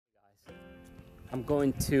I'm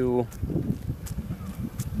going to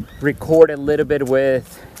record a little bit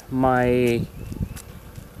with my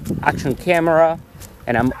action camera,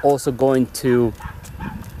 and I'm also going to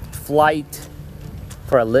flight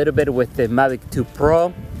for a little bit with the Mavic 2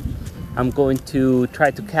 Pro. I'm going to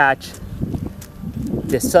try to catch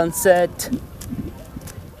the sunset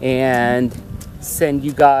and send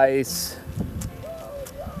you guys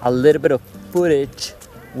a little bit of footage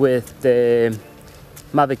with the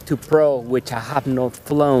Mavic 2 Pro, which I have not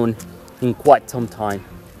flown in quite some time.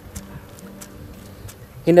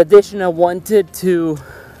 In addition, I wanted to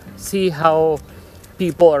see how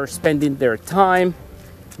people are spending their time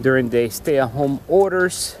during the stay-at-home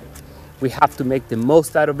orders. We have to make the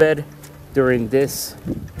most out of it during this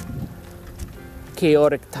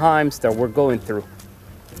chaotic times that we're going through.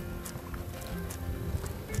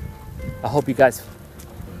 I hope you guys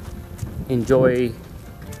enjoy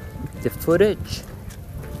the footage.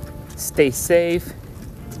 Stay safe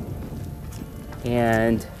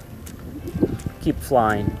and keep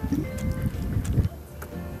flying.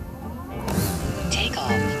 Take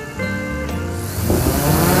off.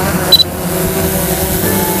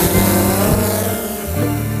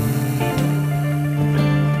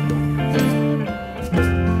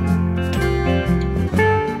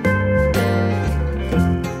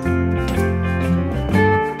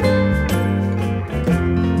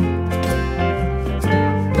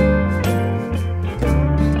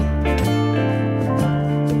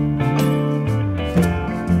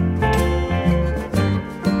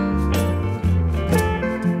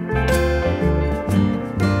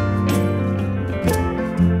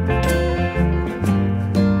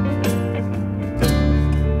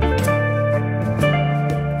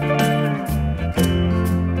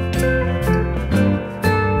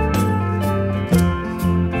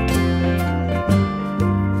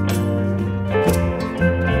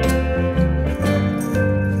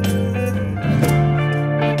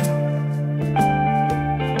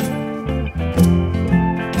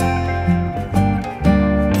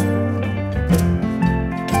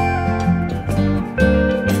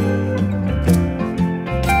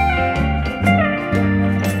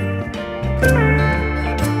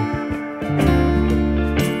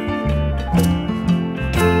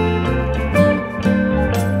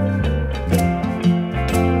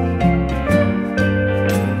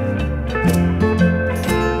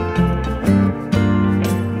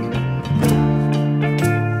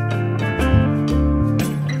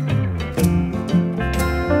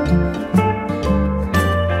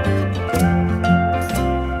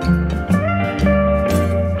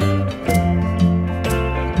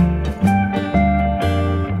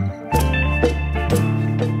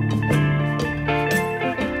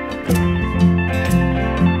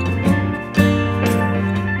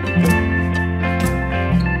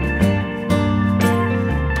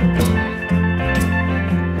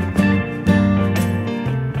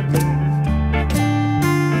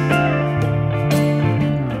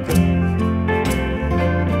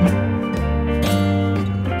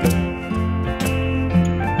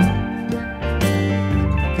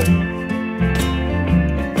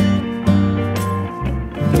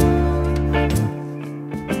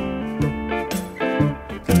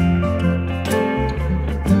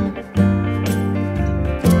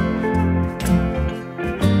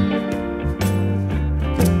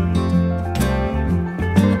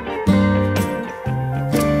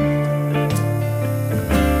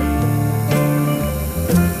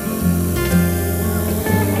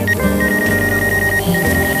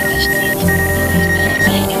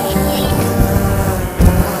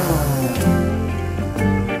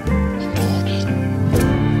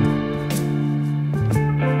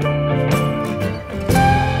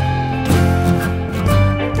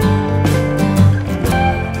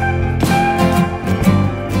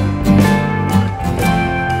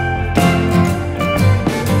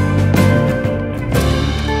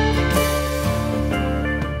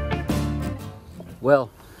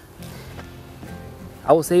 Well,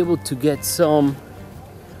 I was able to get some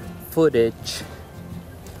footage,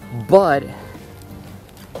 but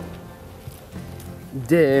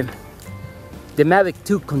the Mavic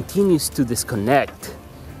 2 continues to disconnect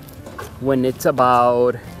when it's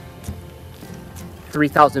about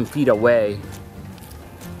 3,000 feet away.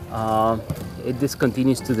 It just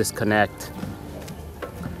continues to disconnect.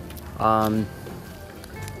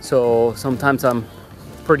 So sometimes I'm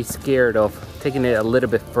pretty scared of taking it a little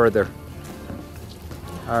bit further.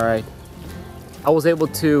 Alright, I was able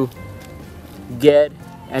to get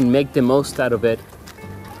and make the most out of it,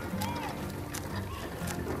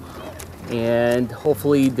 and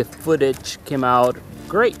hopefully the footage came out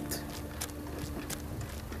great.